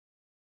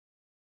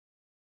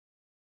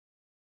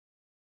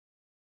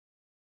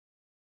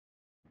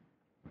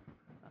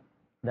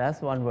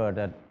That's one word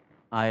that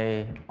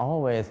I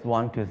always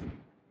want to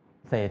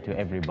say to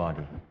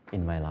everybody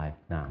in my life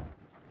now.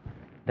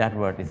 That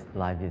word is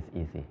life is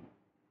easy.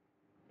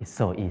 It's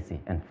so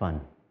easy and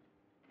fun.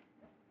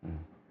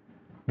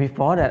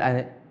 Before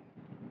that,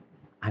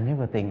 I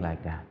never think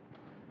like that.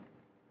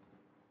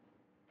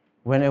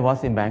 When I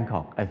was in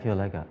Bangkok, I feel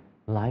like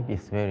life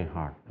is very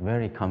hard,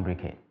 very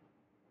complicated.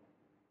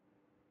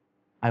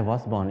 I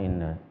was born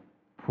in a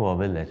poor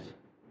village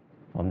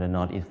from the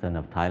northeastern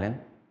of Thailand.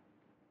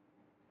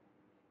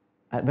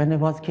 When I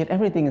was a kid,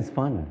 everything is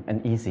fun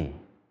and easy.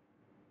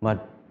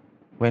 But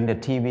when the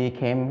TV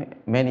came,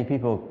 many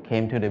people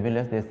came to the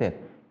village, they said,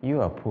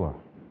 you are poor.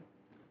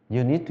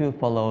 You need to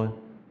follow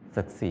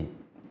succeed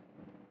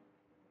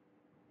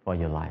for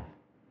your life.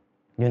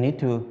 You need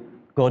to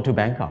go to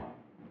Bangkok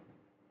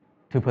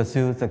to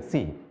pursue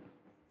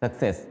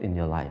success in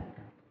your life.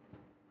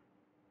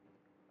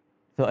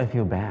 So I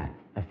feel bad,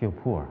 I feel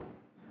poor.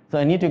 So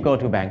I need to go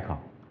to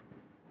Bangkok.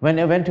 When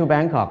I went to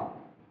Bangkok,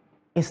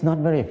 it's not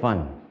very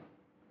fun.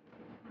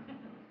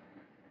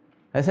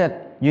 I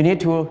said, you need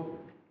to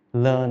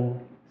learn,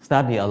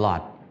 study a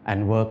lot,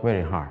 and work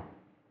very hard.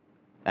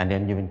 And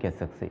then you will get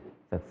success.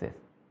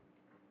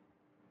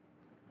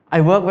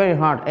 I work very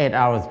hard, 8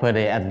 hours per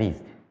day at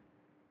least.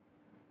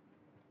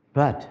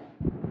 But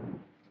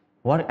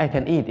what I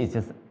can eat is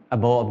just a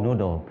bowl of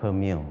noodle per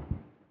meal.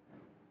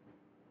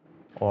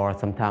 Or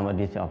sometimes a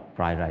dish of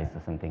fried rice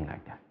or something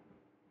like that.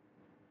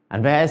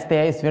 And where I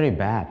stay is very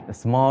bad. A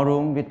small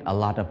room with a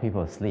lot of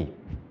people sleep.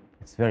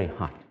 It's very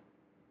hot.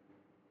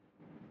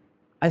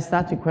 I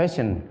start to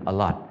question a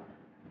lot.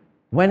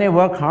 When I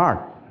work hard,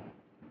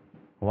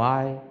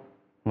 why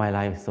my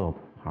life is so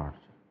hard?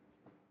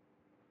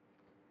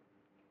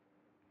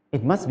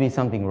 It must be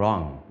something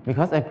wrong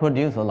because I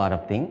produce a lot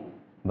of things,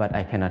 but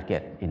I cannot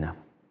get enough.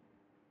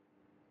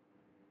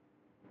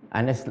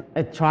 And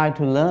I try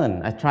to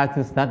learn, I try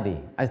to study.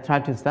 I try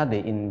to study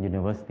in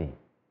university.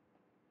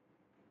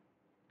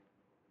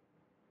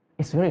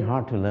 It's very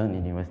hard to learn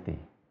in university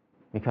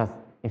because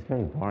it's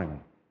very boring.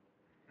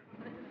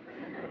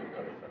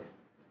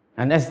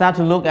 And I start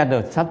to look at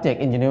the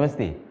subject in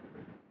university.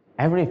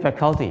 Every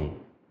faculty,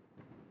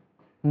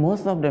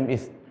 most of them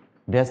is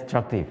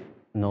destructive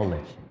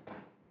knowledge.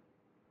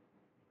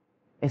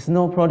 It's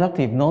no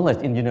productive knowledge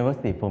in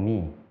university for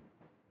me.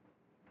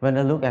 When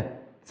I look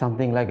at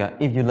something like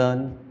if you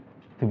learn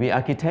to be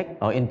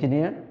architect or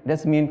engineer,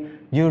 that means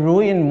you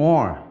ruin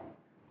more.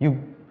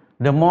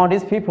 The more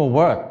these people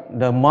work,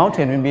 the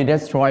mountain will be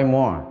destroyed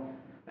more.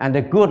 And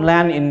the good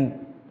land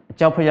in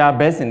Chao Phraya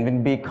Basin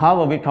will be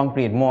covered with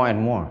concrete more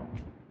and more.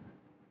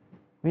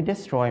 We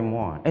destroy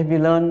more. If you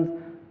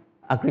learn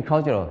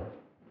agricultural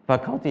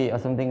faculty or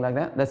something like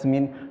that, that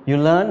means you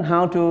learn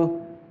how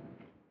to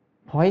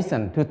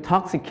poison, to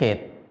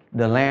toxicate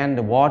the land,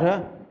 the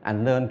water,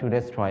 and learn to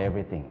destroy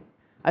everything.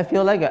 I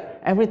feel like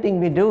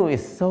everything we do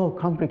is so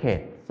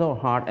complicated, so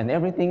hard, and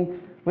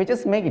everything, we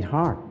just make it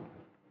hard.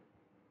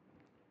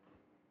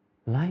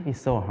 Life is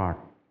so hard.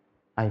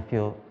 I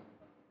feel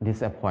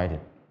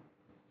disappointed.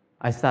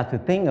 I start to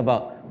think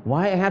about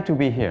why I have to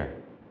be here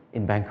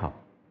in Bangkok.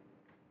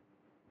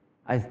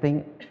 I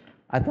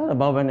thought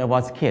about when I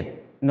was a kid.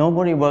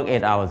 Nobody worked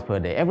 8 hours per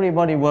day.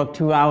 Everybody worked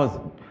 2 hours,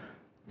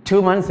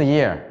 2 months a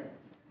year.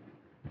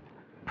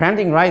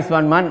 Planting rice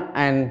 1 month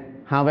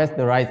and harvest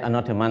the rice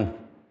another month.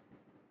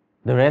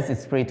 The rest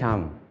is free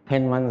time,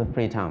 10 months of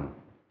free time.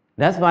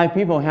 That's why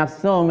people have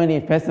so many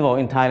festivals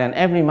in Thailand.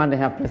 Every month they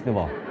have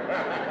festival.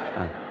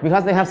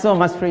 Because they have so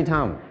much free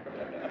time.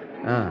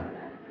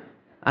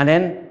 And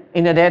then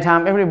in the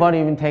daytime,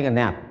 everybody will take a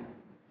nap.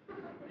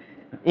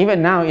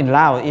 Even now in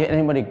Laos, if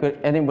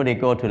anybody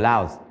go to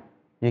Laos,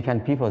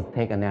 people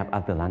take a nap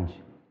after lunch.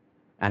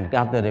 And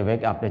after they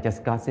wake up, they're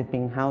just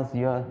gossiping, how's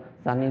your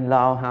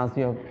son-in-law, how's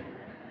your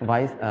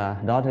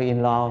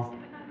daughter-in-law.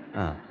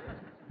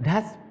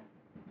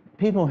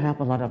 People have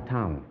a lot of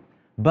time.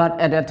 But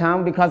at that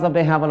time, because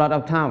they have a lot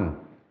of time,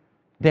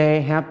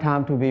 they have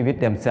time to be with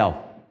themselves.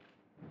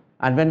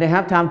 And when they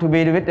have time to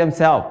be with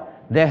themselves,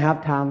 they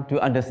have time to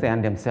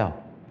understand themselves.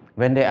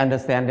 When they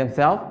understand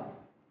themselves,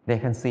 they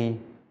can see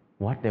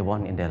what they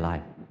want in their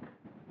life.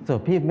 So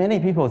many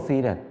people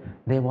see that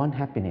they want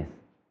happiness.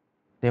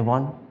 They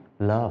want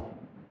love.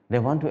 They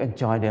want to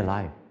enjoy their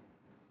life.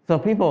 So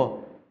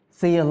people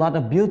see a lot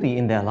of beauty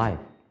in their life.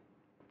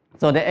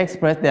 So they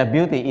express their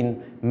beauty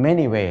in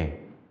many ways.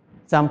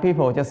 Some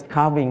people just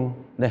carving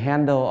the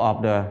handle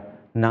of the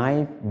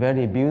knife,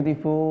 very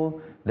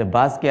beautiful. The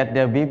basket,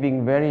 they're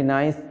weaving very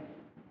nice.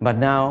 But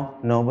now,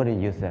 nobody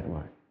uses that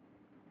word.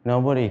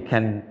 Nobody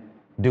can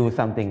do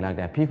something like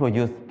that. People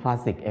use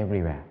plastic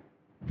everywhere.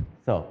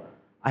 So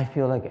I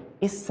feel like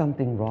it's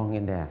something wrong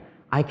in there.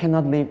 I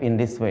cannot live in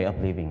this way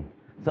of living.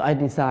 So I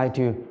decided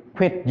to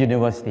quit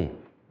university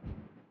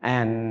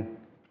and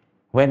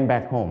went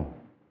back home.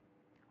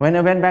 When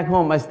I went back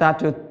home, I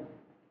started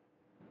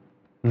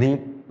to live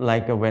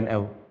like when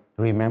I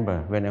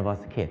remember when I was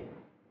a kid.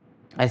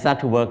 I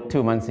started to work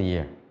 2 months a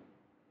year.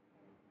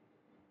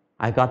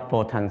 I got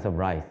 4 tons of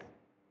rice.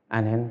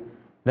 And then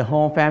The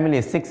whole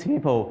family, 6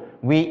 people,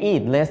 we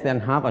eat less than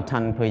half a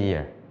ton per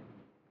year.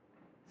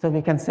 So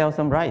we can sell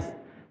some rice.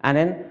 And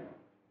then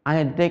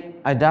I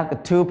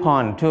dug 2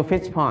 ponds, 2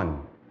 fish ponds.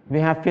 We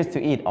have fish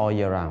to eat all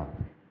year round.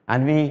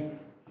 And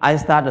I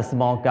started a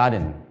small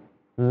garden,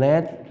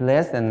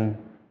 less than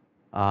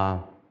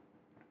half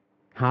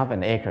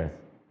an acre.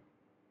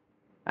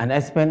 And I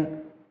spent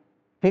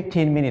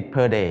 15 minutes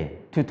per day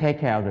to take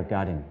care of the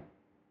garden.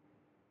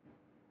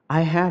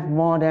 I have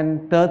more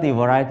than 30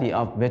 varieties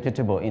of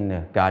vegetables in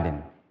the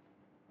garden.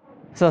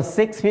 So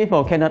 6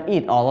 people cannot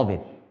eat all of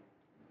it.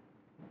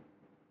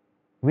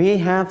 We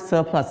have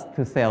surplus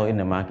to sell in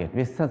the market.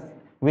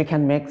 We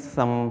can make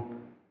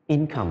some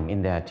income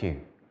in there too.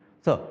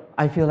 So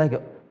I feel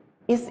like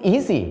it's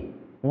easy.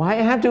 Why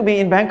I have to be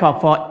in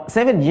Bangkok for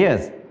 7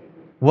 years,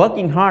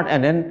 working hard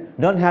and then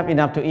don't have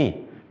enough to eat?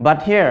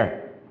 But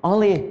here,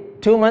 only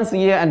 2 months a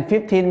year and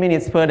 15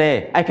 minutes per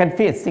day, I can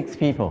feed 6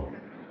 people.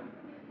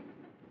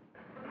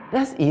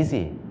 That's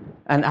easy.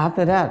 And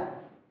after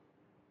that,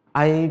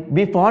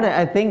 before that,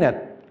 I think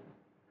that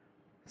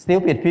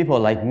stupid people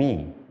like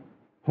me,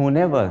 who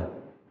never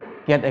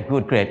get a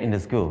good grade in the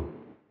school,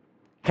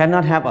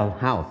 cannot have a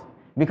house.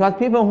 Because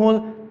people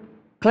who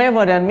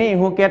clever than me,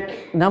 who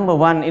get number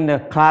 1 in the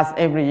class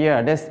every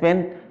year,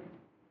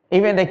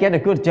 even they get a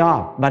good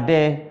job, but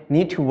they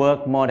need to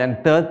work more than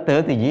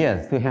 30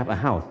 years to have a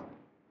house.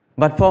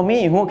 But for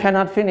me, who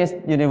cannot finish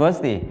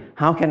university,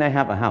 how can I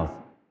have a house?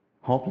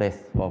 Hopeless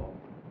for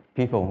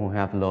people who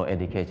have low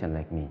education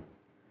like me.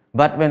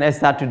 But when I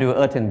start to do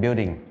earthen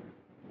building,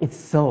 it's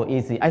so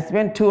easy. I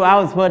spend 2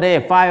 hours per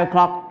day, 5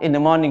 o'clock in the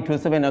morning to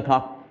 7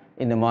 o'clock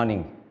in the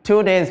morning. 2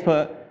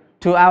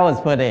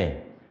 hours per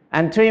day.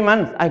 And 3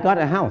 months, I got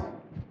a house.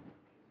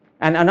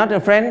 And another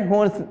friend who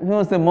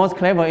was the most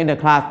clever in the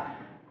class,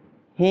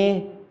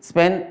 he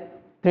spent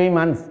 3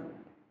 months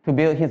to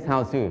build his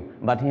house too,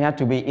 but he had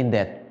to be in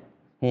debt.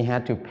 He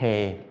had to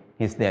pay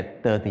his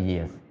debt 30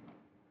 years.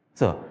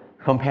 So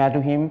compared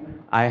to him,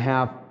 I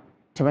have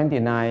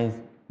 29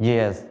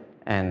 years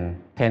and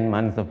 10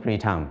 months of free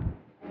time.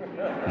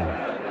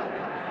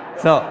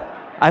 So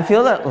I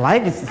feel that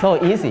life is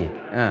so easy.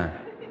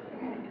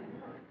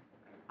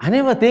 I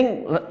never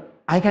think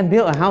I can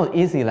build a house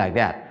easy like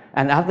that.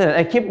 And after that,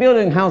 I keep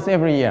building house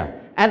every year,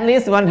 at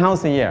least 1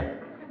 house a year.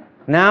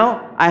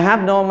 Now I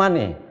have no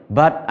money,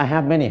 but I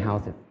have many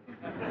houses.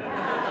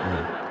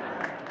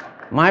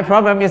 My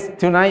problem is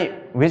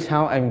tonight, which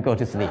house I'm going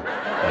to sleep.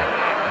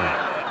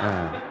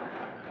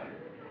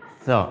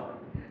 So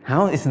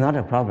house is not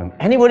a problem.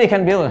 Anybody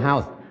can build a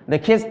house. The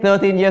kids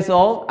 13 years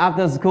old,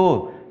 after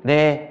school,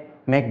 they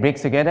make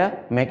bricks together,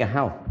 make a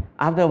house.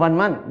 After 1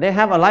 month, they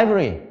have a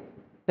library.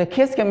 The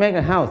kids can make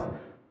a house.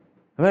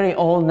 Very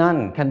old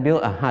nun can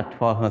build a hut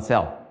for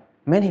herself.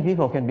 Many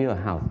people can build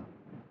a house.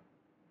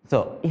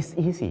 So it's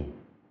easy.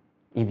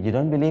 If you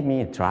don't believe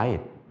me, try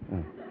it.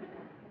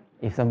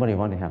 If somebody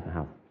wants to have a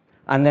house.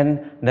 And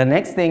then the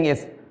next thing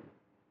is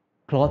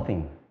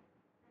clothing.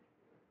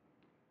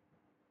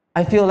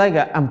 I feel like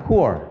I'm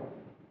poor.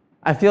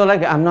 I feel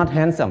like I'm not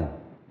handsome.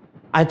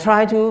 I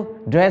try to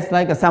dress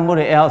like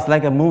somebody else,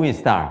 like a movie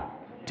star,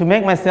 to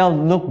make myself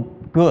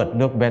look good,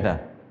 look better.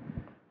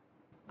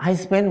 I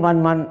spend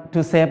 1 month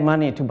to save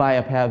money to buy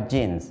a pair of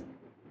jeans.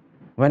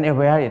 When I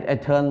wear it, I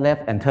turn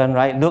left and turn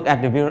right, look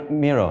at the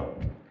mirror.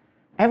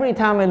 Every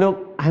time I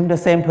look, I'm the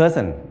same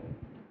person.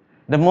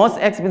 The most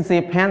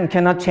expensive pants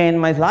cannot change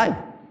my life.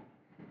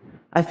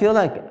 I feel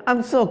like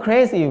I'm so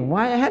crazy.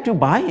 Why I had to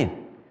buy it?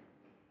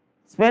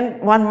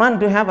 Spend 1 month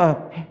to have a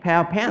pair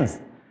of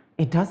pants.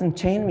 It doesn't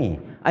change me.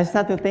 I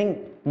start to think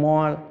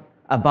more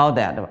about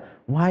that.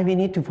 Why we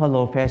need to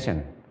follow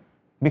fashion?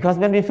 Because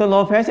when we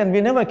follow fashion,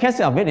 we never catch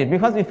up with it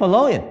because we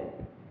follow it.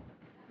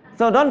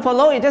 So don't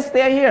follow it, just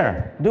stay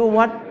here.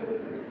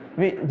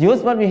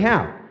 Use what we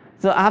have.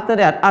 So after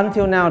that,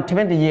 until now,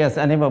 20 years,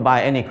 I never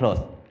buy any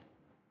clothes.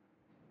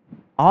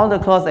 All the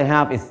clothes I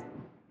have is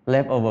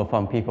left over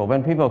from people.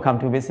 When people come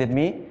to visit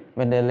me,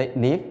 when they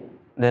leave,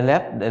 they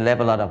left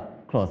a lot of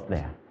clothes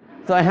there.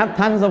 So I have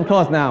tons of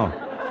clothes now.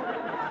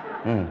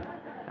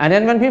 And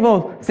then when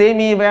people see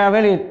me wear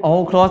very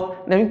old clothes,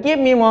 they give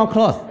me more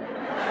clothes.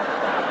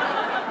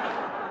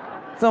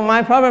 So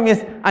my problem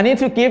is I need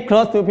to give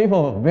clothes to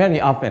people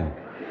very often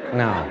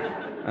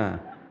now.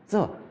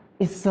 So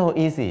it's so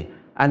easy.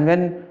 And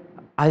when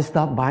I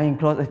stop buying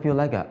clothes, I feel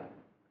like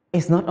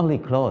it's not only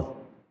clothes.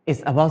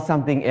 It's about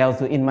something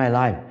else in my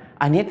life.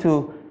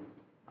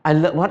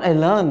 What I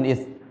learned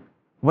is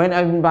when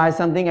I buy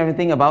something,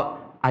 everything about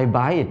I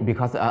buy it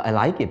because I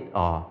like it,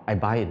 or I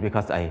buy it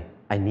because I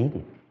need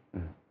it.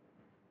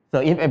 So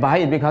if I buy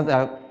it because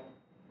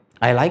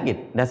I like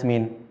it, that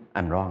means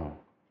I'm wrong.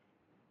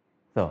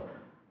 So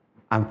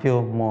I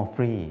feel more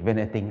free when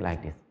I think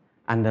like this.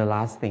 And the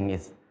last thing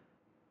is,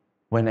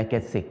 when I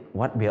get sick,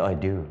 what will I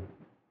do?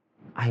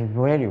 I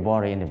very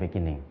worry in the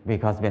beginning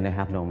because when I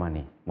have no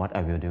money, what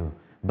I will do.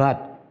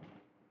 But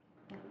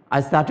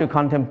I start to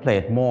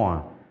contemplate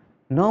more.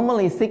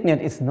 Normally, sickness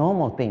is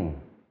normal thing.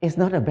 It's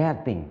not a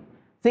bad thing.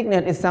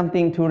 Sickness is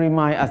something to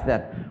remind us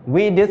that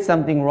we did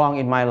something wrong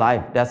in my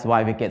life. That's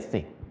why we get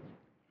sick.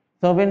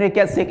 So when we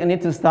get sick, I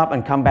need to stop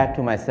and come back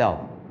to myself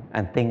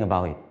and think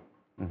about it.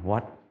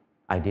 What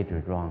I did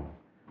wrong.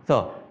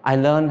 So I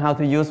learned how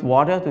to use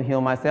water to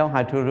heal myself,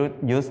 how to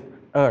use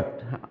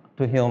earth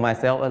to heal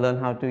myself. I learned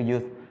how to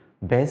use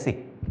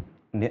basic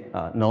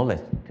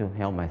knowledge to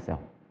help myself.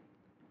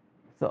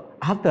 So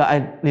after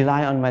I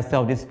rely on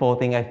myself, these 4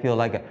 things, I feel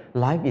like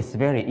life is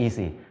very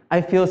easy.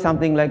 I feel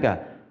something like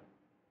a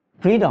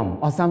freedom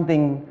or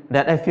something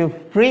that I feel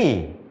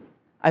free.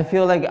 I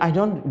feel like I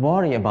don't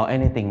worry about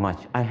anything much.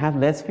 I have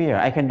less fear.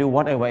 I can do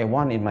whatever I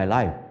want in my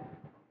life.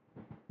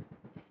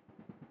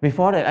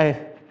 Before that, I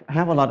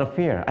have a lot of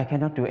fear. I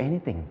cannot do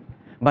anything.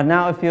 But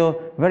now I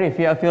feel very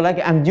fear. I feel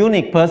like I'm a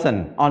unique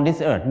person on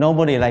this earth.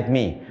 Nobody like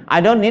me. I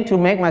don't need to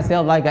make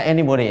myself like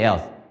anybody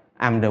else.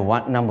 I'm the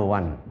number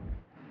one.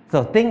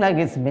 So things like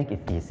this make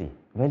it easy,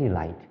 very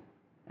light.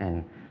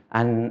 And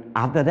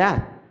after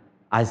that,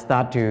 I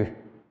start to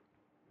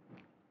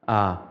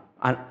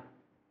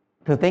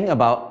think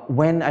about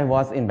when I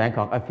was in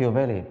Bangkok, I feel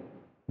very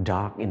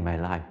dark in my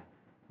life.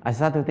 I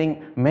start to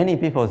think many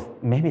people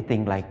maybe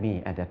think like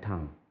me at that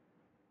time.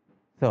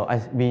 So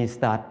we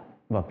start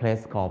a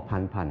place called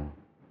Pan Pan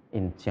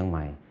in Chiang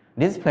Mai.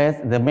 This place,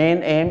 the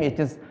main aim is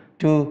just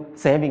to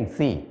saving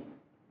seed,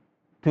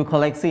 to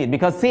collect seed,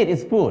 because seed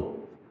is food.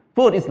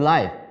 Food is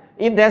life.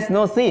 If there's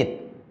no seed,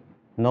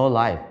 no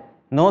life.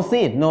 No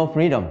seed, no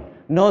freedom.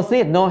 No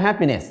seed, no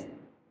happiness.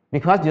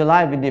 Because your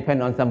life will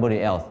depend on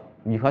somebody else,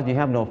 because you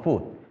have no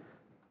food.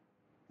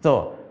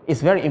 So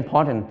it's very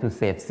important to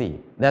save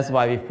seed. That's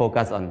why we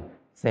focus on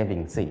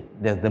saving seed.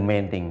 That's the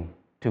main thing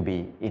to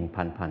be in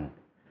Pan Pan.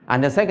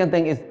 And the second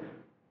thing is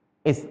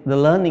the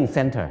learning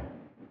center.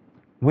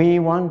 We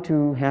want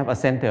to have a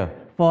center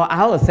for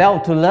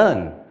ourselves to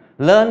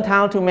learn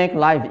how to make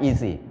life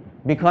easy,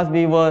 because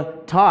we were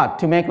taught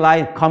to make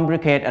life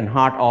complicated and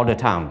hard all the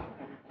time.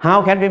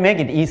 How can we make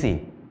it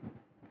easy?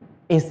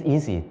 It's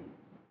easy,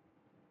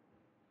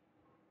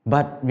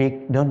 but we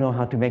don't know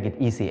how to make it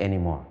easy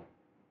anymore,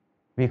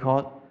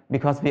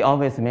 because we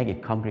always make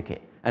it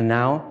complicated. And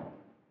now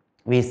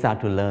we start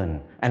to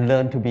learn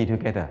to be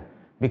together,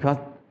 because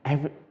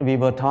we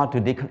were taught to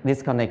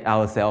disconnect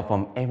ourselves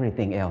from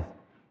everything else,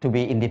 to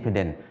be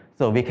independent.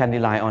 So we can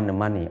rely on the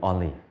money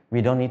only.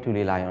 We don't need to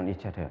rely on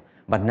each other.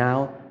 But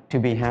now, to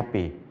be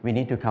happy, we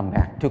need to come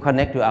back, to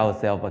connect to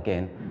ourselves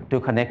again, to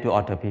connect to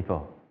other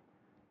people,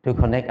 to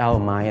connect our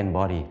mind and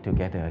body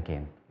together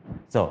again.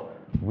 So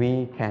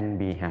we can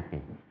be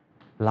happy.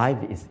 Life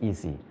is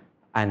easy.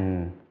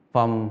 And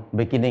from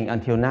beginning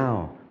until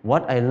now,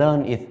 what I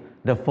learned is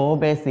the 4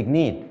 basic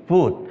needs: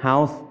 food,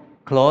 house,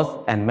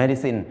 clothes, and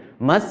medicine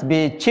must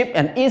be cheap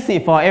and easy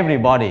for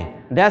everybody.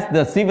 That's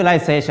the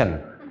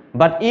civilization.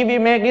 But if we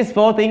make these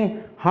 4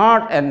 things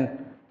hard and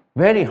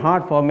very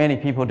hard for many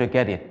people to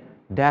get it,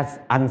 that's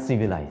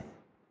uncivilized.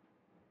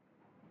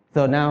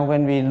 So now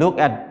when we look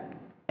at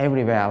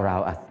everywhere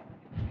around us,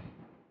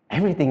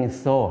 everything is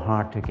so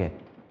hard to get.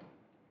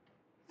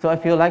 So I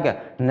feel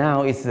like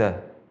now is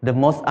the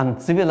most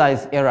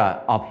uncivilized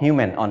era of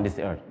human on this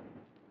earth.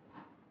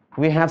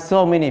 We have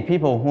so many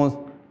people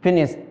who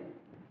finished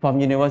from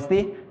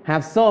university,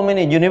 have so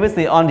many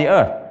universities on the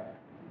earth,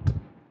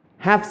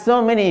 have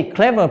so many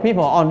clever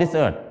people on this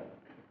earth.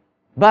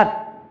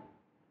 But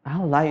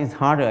our life is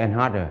harder and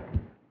harder.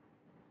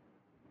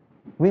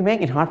 We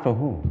make it hard for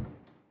who?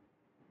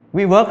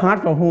 We work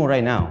hard for who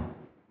right now?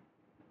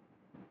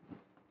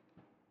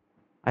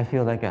 I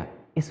feel like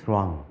it's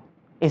wrong.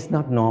 It's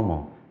not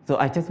normal. So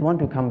I just want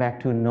to come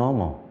back to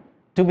normal,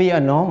 to be a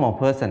normal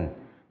person,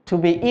 to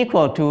be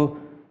equal to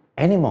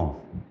animals.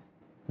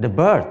 The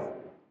bird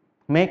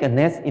make a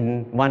nest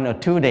in 1 or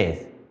 2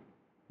 days.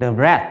 The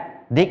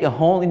rat dig a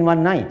hole in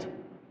 1 night.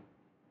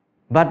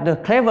 But the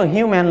clever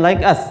human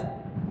like us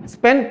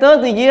spend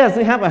 30 years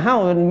to have a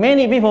house. And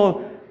many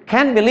people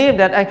can't believe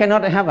that I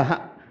cannot have a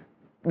house.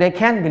 They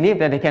can't believe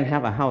that they can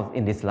have a house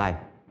in this life.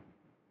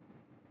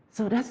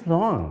 So that's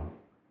wrong.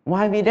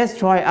 Why we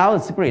destroy our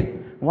spirit?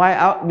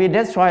 Why we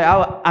destroy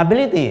our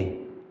ability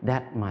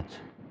that much?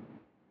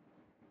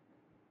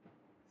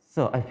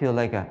 So I feel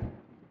like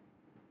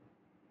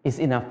it's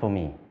enough for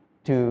me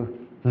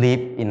to live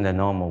in the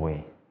normal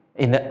way,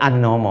 in the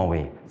unnormal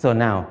way. So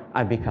now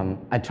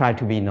I try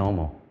to be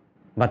normal.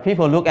 But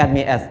people look at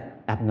me as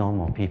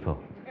abnormal people,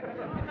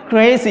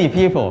 crazy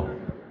people.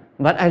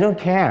 But I don't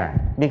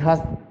care, because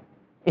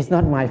it's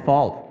not my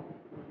fault.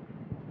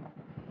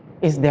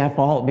 It's their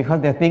fault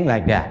because they think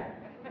like that.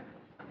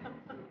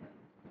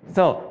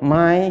 So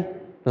my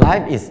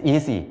life is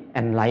easy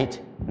and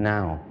light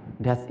now.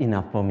 That's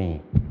enough for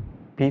me.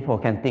 People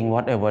can think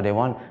whatever they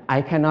want.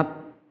 I cannot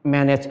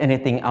manage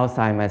anything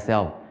outside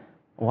myself.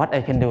 What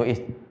I can do is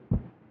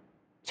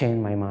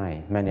change my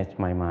mind, manage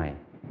my mind.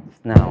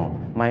 Now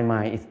my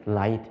mind is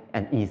light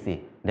and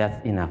easy.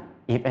 That's enough.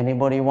 If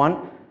anybody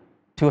wants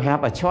to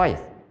have a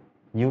choice,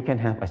 you can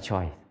have a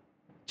choice.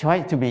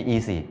 Choice to be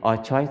easy or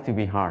choice to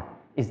be hard.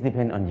 It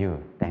depends on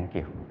you. Thank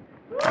you.